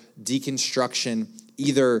where deconstruction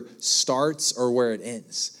either starts or where it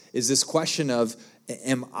ends, is this question of,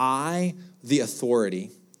 am I the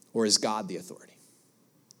authority or is God the authority?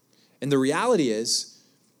 And the reality is,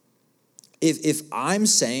 if I'm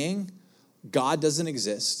saying God doesn't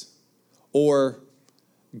exist, or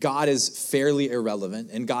God is fairly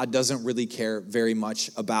irrelevant and God doesn't really care very much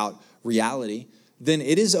about reality, then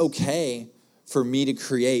it is okay for me to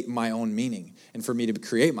create my own meaning and for me to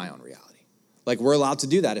create my own reality. Like, we're allowed to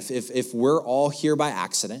do that. If we're all here by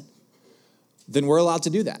accident, then we're allowed to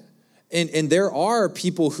do that. And there are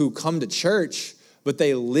people who come to church, but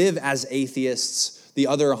they live as atheists the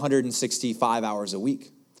other 165 hours a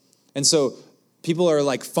week. And so people are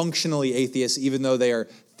like functionally atheists, even though they are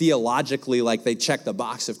theologically, like, they check the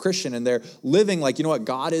box of Christian, and they're living like, you know what,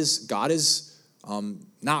 God is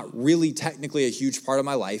not really technically a huge part of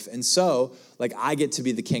my life. And so, like, I get to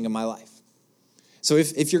be the king of my life. So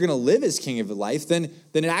if you're going to live as king of your life, then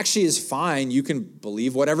it actually is fine. You can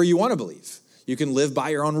believe whatever you want to believe. You can live by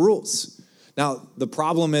your own rules. Now, the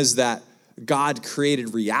problem is that God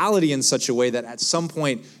created reality in such a way that at some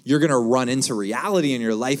point you're going to run into reality and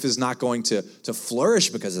your life is not going to flourish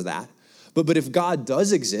because of that. But if God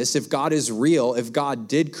does exist, if God is real, if God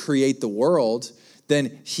did create the world,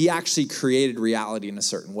 then he actually created reality in a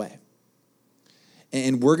certain way.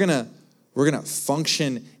 And we're gonna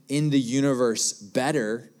function in the universe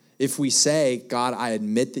better if we say, God, I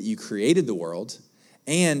admit that you created the world,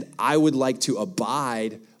 and I would like to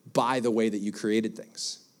abide by the way that you created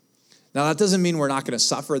things. Now, that doesn't mean we're not going to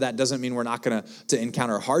suffer. That doesn't mean we're not going to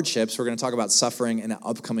encounter hardships. We're going to talk about suffering in an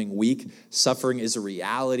upcoming week. Suffering is a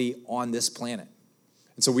reality on this planet.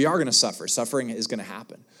 And so we are going to suffer. Suffering is going to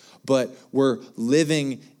happen. But we're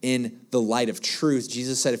living in the light of truth.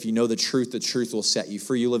 Jesus said, if you know the truth will set you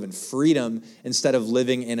free. You live in freedom instead of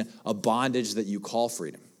living in a bondage that you call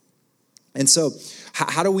freedom. And so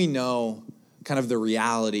how do we know kind of the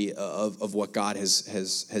reality of what God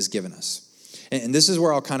has given us. And this is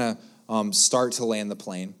where I'll kind of start to land the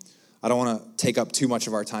plane. I don't want to take up too much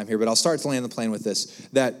of our time here, but I'll start to land the plane with this,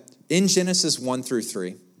 that in Genesis 1 through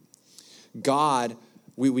 3, God,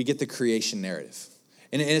 we get the creation narrative.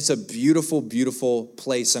 And it's a beautiful, beautiful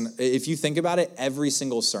place. And if you think about it, every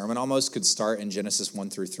single sermon almost could start in Genesis 1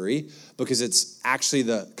 through 3, because it's actually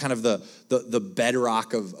the kind of the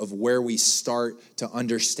bedrock of where we start to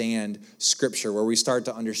understand Scripture, where we start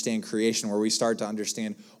to understand creation, where we start to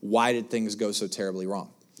understand why did things go so terribly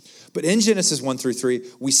wrong. But in Genesis 1 through 3,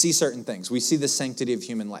 we see certain things. We see the sanctity of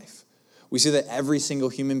human life. We see that every single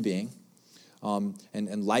human being,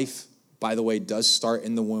 and life, by the way, does start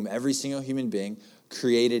in the womb. Every single human being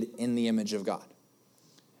created in the image of God.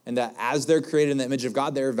 And that as they're created in the image of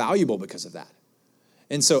God, they're valuable because of that.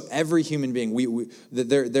 And so every human being,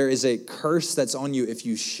 there is a curse that's on you if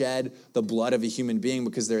you shed the blood of a human being,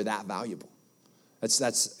 because they're that valuable.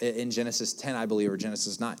 That's in Genesis 10, I believe, or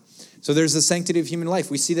Genesis 9. So there's the sanctity of human life.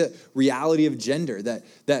 We see the reality of gender,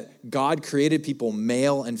 that God created people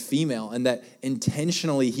male and female, and that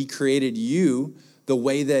intentionally he created you the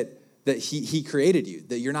way that he created you,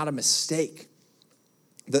 that you're not a mistake.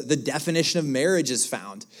 The definition of marriage is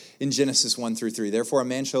found in Genesis 1 through 3. Therefore, a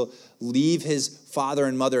man shall leave his father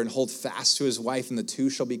and mother and hold fast to his wife, and the two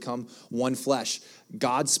shall become one flesh.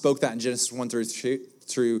 God spoke that in Genesis 1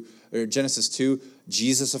 through Genesis 2.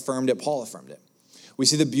 Jesus affirmed it. Paul affirmed it. We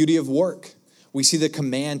see the beauty of work. We see the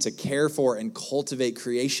command to care for and cultivate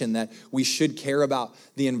creation, that we should care about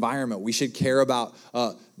the environment. We should care about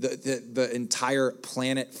the entire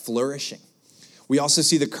planet flourishing. We also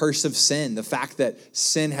see the curse of sin, the fact that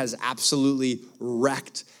sin has absolutely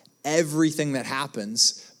wrecked everything that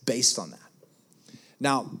happens based on that.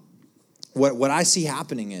 Now, what I see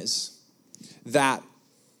happening is that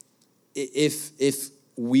if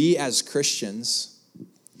we as Christians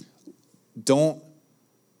don't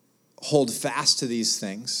hold fast to these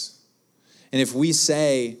things, and if we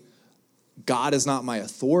say, God is not my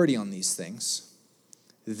authority on these things,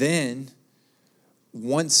 then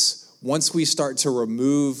once we start to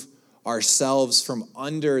remove ourselves from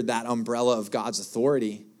under that umbrella of God's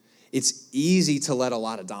authority, it's easy to let a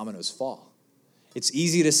lot of dominoes fall. It's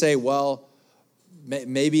easy to say, well,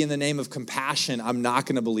 maybe in the name of compassion, I'm not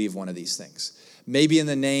going to believe one of these things. Maybe in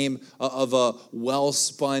the name of a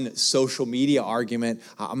well-spun social media argument,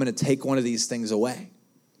 I'm going to take one of these things away.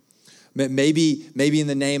 Maybe in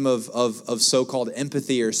the name of so-called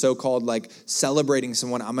empathy or so-called like celebrating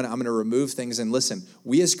someone, I'm gonna remove things. And listen,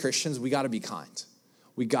 we as Christians, we got to be kind.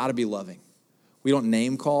 We got to be loving. We don't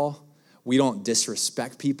name call. We don't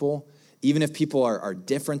disrespect people. Even if people are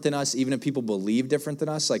different than us, even if people believe different than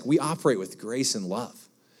us, like we operate with grace and love.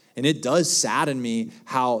 And it does sadden me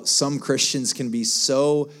how some Christians can be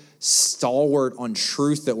so stalwart on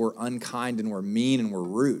truth that we're unkind and we're mean and we're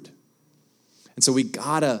rude. And so we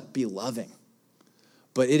gotta be loving.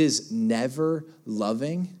 But it is never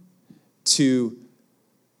loving to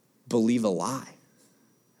believe a lie.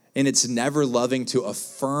 And it's never loving to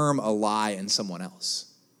affirm a lie in someone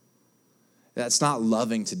else. That's not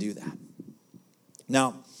loving to do that.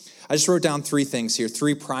 Now, I just wrote down 3 things here,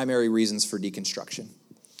 3 primary reasons for deconstruction.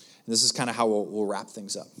 And this is kind of how we'll wrap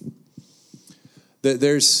things up.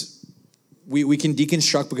 We can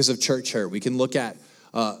deconstruct because of church hurt. We can look at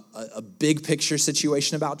a big picture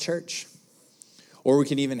situation about church, or we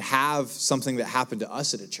can even have something that happened to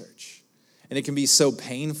us at a church. And it can be so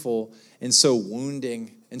painful and so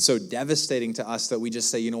wounding and so devastating to us that we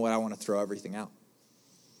just say, you know what, I want to throw everything out.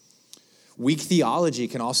 Weak theology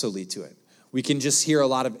can also lead to it. We can just hear a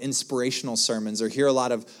lot of inspirational sermons or hear a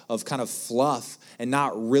lot of kind of fluff and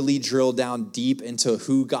not really drill down deep into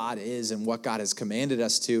who God is and what God has commanded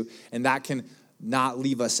us to. And that can not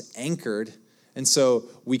leave us anchored. And so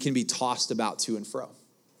we can be tossed about to and fro.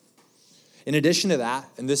 In addition to that,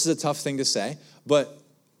 and this is a tough thing to say, but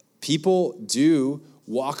people do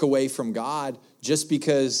walk away from God just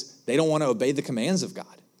because they don't want to obey the commands of God.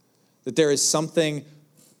 That there is something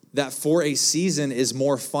that for a season is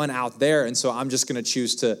more fun out there, and so I'm just going to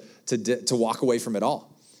choose to walk away from it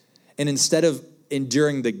all. And instead of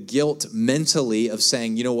enduring the guilt mentally of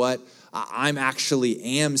saying, you know what, I'm actually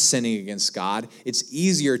am sinning against God, it's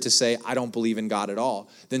easier to say I don't believe in God at all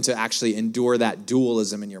than to actually endure that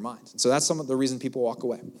dualism in your mind. So that's some of the reason people walk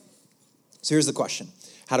away. So here's the question.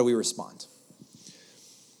 How do we respond?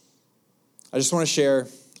 I just want to share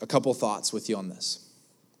a couple thoughts with you on this.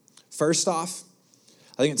 First off,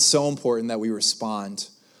 I think it's so important that we respond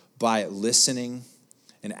by listening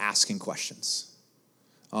and asking questions.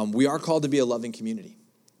 We are called to be a loving community.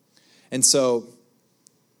 And so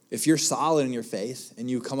if you're solid in your faith and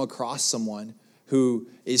you come across someone who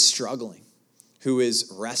is struggling, who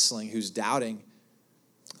is wrestling, who's doubting,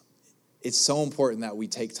 it's so important that we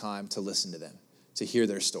take time to listen to them, to hear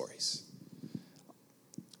their stories.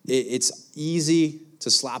 It's easy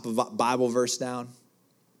to slap a Bible verse down.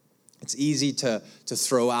 It's easy to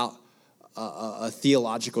throw out a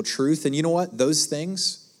theological truth. And you know what? Those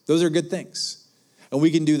are good things. And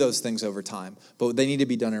we can do those things over time, but they need to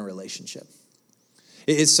be done in relationship.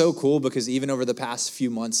 It's so cool because even over the past few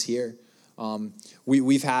months here,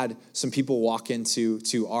 we've had some people walk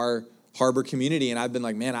into our Harbor community, and I've been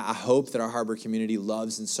like, man, I hope that our Harbor community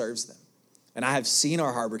loves and serves them. And I have seen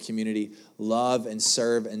our Harbor community love and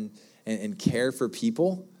serve and care for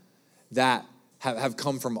people that have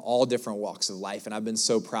come from all different walks of life, and I've been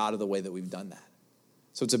so proud of the way that we've done that.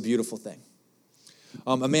 So it's a beautiful thing.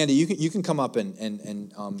 Amanda, you can come up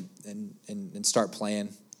and start playing.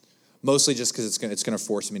 Mostly just because it's gonna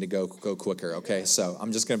force me to go quicker. Okay, so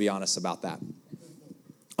I'm just gonna be honest about that.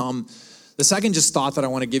 The second just thought that I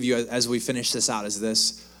want to give you as we finish this out is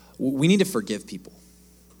this: we need to forgive people,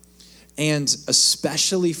 and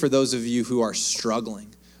especially for those of you who are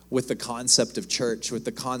struggling with the concept of church, with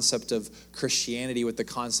the concept of Christianity, with the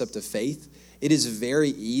concept of faith. It is very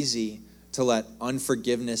easy to let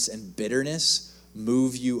unforgiveness and bitterness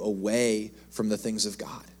move you away from the things of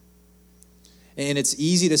God. And it's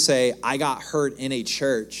easy to say, I got hurt in a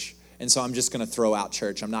church, and so I'm just going to throw out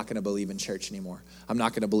church. I'm not going to believe in church anymore. I'm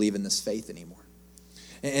not going to believe in this faith anymore.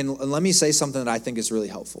 And let me say something that I think is really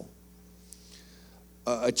helpful.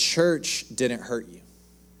 A church didn't hurt you.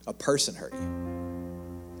 A person hurt you.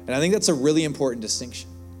 And I think that's a really important distinction.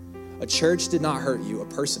 A church did not hurt you. A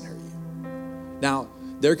person hurt you. Now,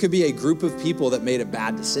 there could be a group of people that made a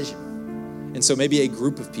bad decision. And so maybe a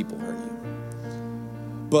group of people hurt you.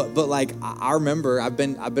 But like, I remember, I've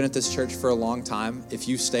been at this church for a long time. If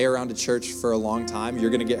you stay around a church for a long time, you're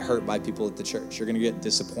going to get hurt by people at the church. You're going to get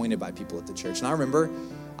disappointed by people at the church. And I remember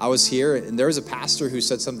I was here, and there was a pastor who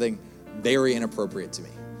said something very inappropriate to me.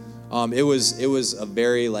 It was a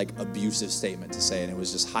very like abusive statement to say, and it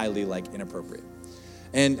was just highly like inappropriate.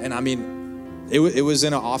 And I mean, it was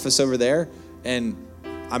in an office over there, and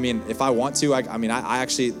I mean, if I want to,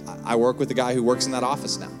 I work with the guy who works in that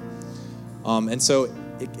office now. And so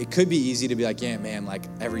it could be easy to be like, yeah, man, like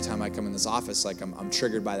every time I come in this office, like I'm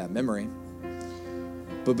triggered by that memory.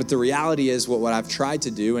 But the reality is what I've tried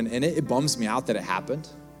to do, and it bums me out that it happened.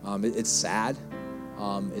 It's sad.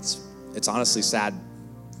 It's honestly sad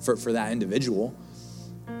for that individual.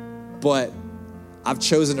 But I've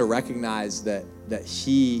chosen to recognize that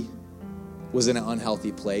he was in an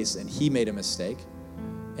unhealthy place and he made a mistake.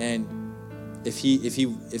 And if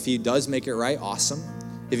he does make it right, awesome.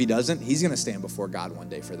 If he doesn't, he's going to stand before God one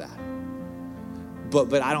day for that.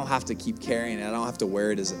 But I don't have to keep carrying it. I don't have to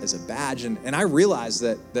wear it as a badge. And I realize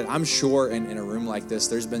that I'm sure in a room like this,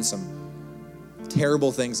 there's been some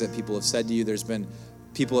terrible things that people have said to you.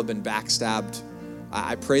 People have been backstabbed.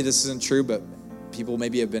 I pray this isn't true, but people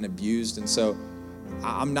maybe have been abused. And so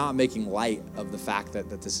I'm not making light of the fact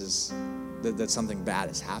that something bad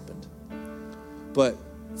has happened. But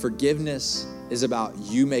forgiveness is about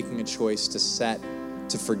you making a choice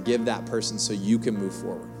to forgive that person so you can move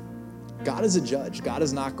forward. God is a judge. God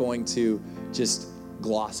is not going to just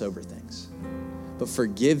gloss over things, but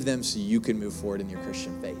forgive them so you can move forward in your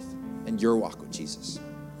Christian faith and your walk with Jesus.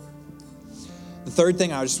 The third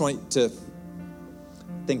thing I just want you to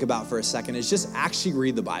think about for a second is just actually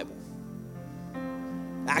read the Bible.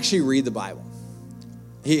 Actually read the Bible.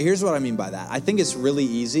 Here's what I mean by that. I think it's really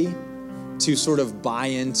easy to sort of buy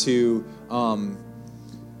into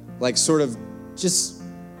just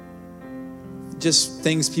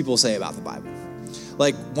things people say about the Bible.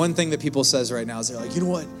 Like one thing that people says right now is they're like, you know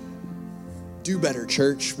what? Do better,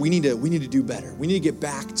 church. We need to do better. We need to get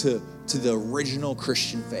back to the original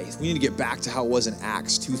Christian faith. We need to get back to how it was in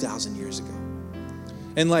Acts 2,000 years ago.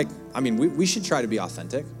 And like, I mean, we should try to be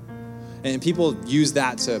authentic. And people use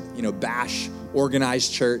that to, bash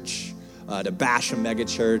organized church, to bash a mega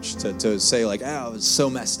church, to say like, oh, it's so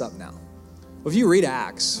messed up now. Well, if you read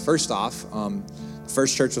Acts, first off, the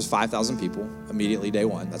first church was 5,000 people immediately day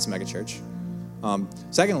one. That's a mega church.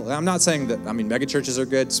 Secondly, I'm not saying that, mega churches are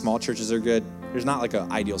good, small churches are good. There's not like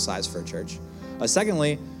an ideal size for a church.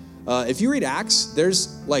 Secondly, if you read Acts,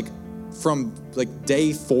 there's from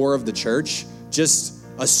day 4 of the church, just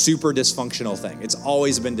a super dysfunctional thing. It's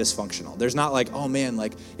always been dysfunctional. There's not like, oh man,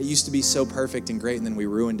 it used to be so perfect and great and then we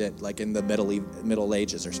ruined it in the Middle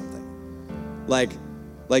Ages or something.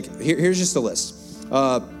 Here's just a list.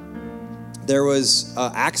 There was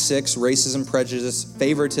Acts 6, racism, prejudice,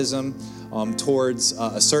 favoritism, towards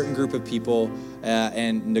a certain group of people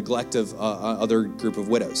and neglect of other group of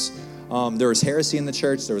widows. There was heresy in the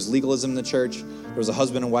church. There was legalism in the church. There was a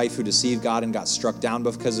husband and wife who deceived God and got struck down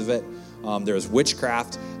because of it. There was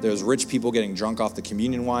witchcraft. There was rich people getting drunk off the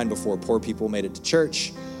communion wine before poor people made it to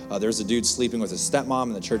church. There's a dude sleeping with his stepmom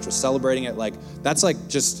and the church was celebrating it. That's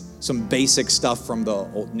just some basic stuff from the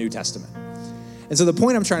Old New Testament. And so the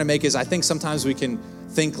point I'm trying to make is I think sometimes we can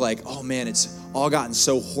think oh man, it's all gotten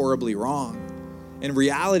so horribly wrong. And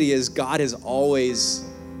reality is God has always,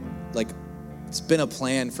 it's been a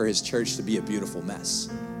plan for his church to be a beautiful mess.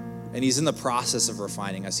 And he's in the process of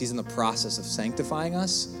refining us. He's in the process of sanctifying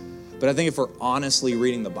us. But I think if we're honestly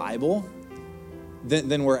reading the Bible,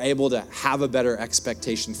 then we're able to have a better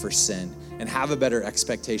expectation for sin and have a better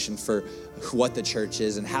expectation for what the church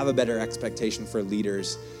is and have a better expectation for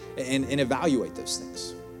leaders and evaluate those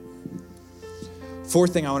things.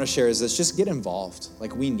 Fourth thing I want to share is this: just get involved.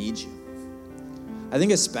 We need you. I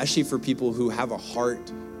think especially for people who have a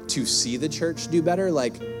heart to see the church do better,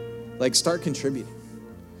 start contributing.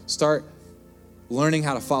 Start learning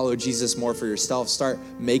how to follow Jesus more for yourself. Start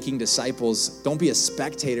making disciples. Don't be a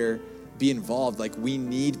spectator, be involved. We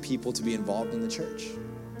need people to be involved in the church.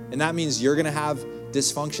 And that means you're going to have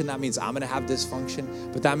dysfunction. That means I'm going to have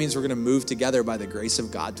dysfunction. But that means we're going to move together by the grace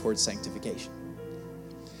of God towards sanctification.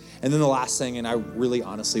 And then the last thing, and I really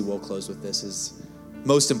honestly will close with this, is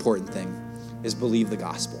most important thing is believe the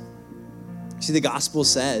gospel. See, the gospel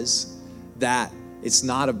says that it's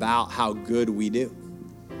not about how good we do.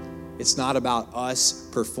 It's not about us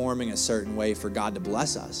performing a certain way for God to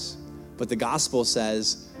bless us. But the gospel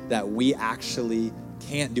says that we actually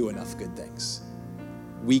can't do enough good things.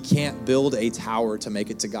 We can't build a tower to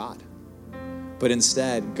make it to God. But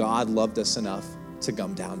instead, God loved us enough to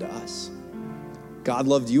come down to us. God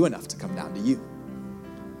loved you enough to come down to you.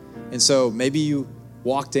 And so maybe you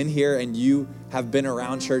walked in here and you have been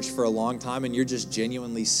around church for a long time and you're just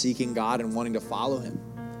genuinely seeking God and wanting to follow him.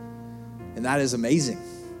 And that is amazing.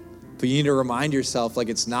 But you need to remind yourself,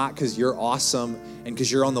 it's not because you're awesome and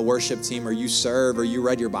because you're on the worship team or you serve or you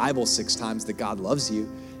read your Bible 6 times that God loves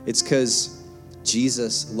you. It's because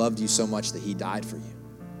Jesus loved you so much that he died for you.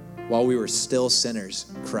 While we were still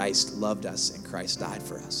sinners, Christ loved us and Christ died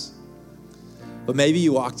for us. But maybe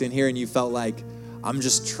you walked in here and you felt I'm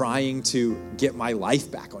just trying to get my life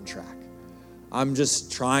back on track. I'm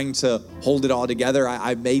just trying to hold it all together.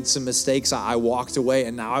 I made some mistakes. I walked away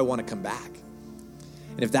and now I want to come back.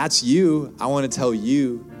 And if that's you, I want to tell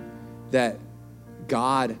you that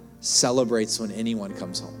God celebrates when anyone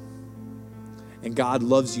comes home. And God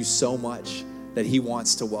loves you so much that he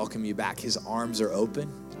wants to welcome you back. His arms are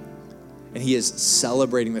open. And he is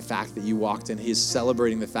celebrating the fact that you walked in. He is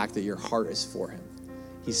celebrating the fact that your heart is for him.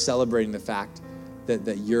 He's celebrating the fact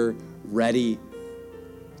that you're ready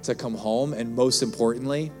to come home. And most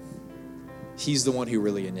importantly, he's the one who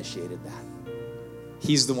really initiated that.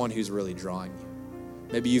 He's the one who's really drawing you.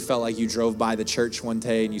 Maybe you felt like you drove by the church one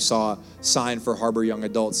day and you saw a sign for Harbor Young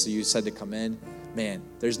Adults, so you said to come in. Man,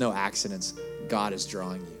 there's no accidents. God is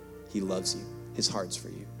drawing you. He loves you. His heart's for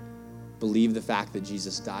you. Believe the fact that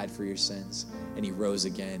Jesus died for your sins and he rose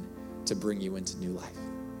again to bring you into new life.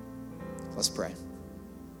 Let's pray.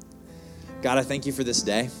 God, I thank you for this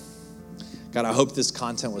day. God, I hope this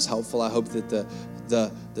content was helpful. I hope that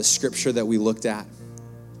the scripture that we looked at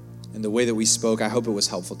and the way that we spoke, I hope it was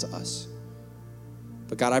helpful to us.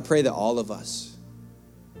 But God, I pray that all of us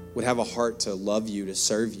would have a heart to love you, to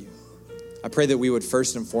serve you. I pray that we would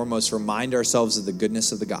first and foremost remind ourselves of the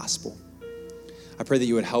goodness of the gospel. I pray that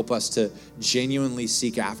you would help us to genuinely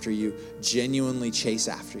seek after you, genuinely chase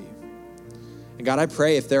after you. And God, I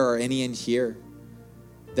pray if there are any in here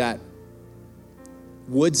that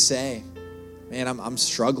would say, man, I'm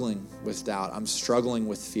struggling with doubt. I'm struggling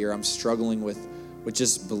with fear. I'm struggling with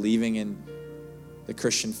just believing in the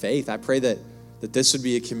Christian faith. I pray that this would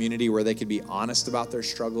be a community where they could be honest about their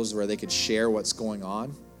struggles, where they could share what's going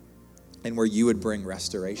on, and where you would bring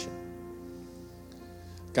restoration.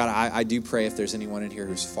 God, I do pray if there's anyone in here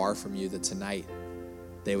who's far from you, that tonight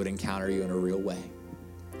they would encounter you in a real way,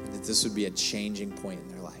 and that this would be a changing point in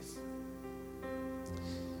their life.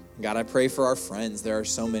 And God, I pray for our friends. There are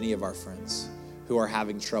so many of our friends who are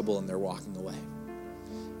having trouble and they're walking away.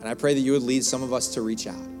 And I pray that you would lead some of us to reach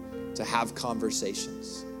out, to have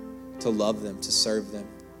conversations, to love them, to serve them.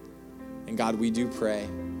 And God, we do pray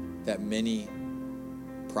that many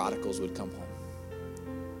prodigals would come home.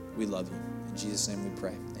 We love you. In Jesus' name we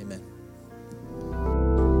pray. Amen.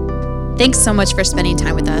 Thanks so much for spending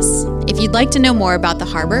time with us. If you'd like to know more about The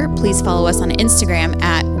Harbor, please follow us on Instagram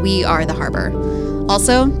at We Are The Harbor.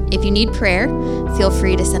 Also, if you need prayer, feel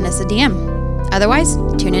free to send us a DM. Otherwise,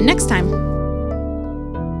 tune in next time.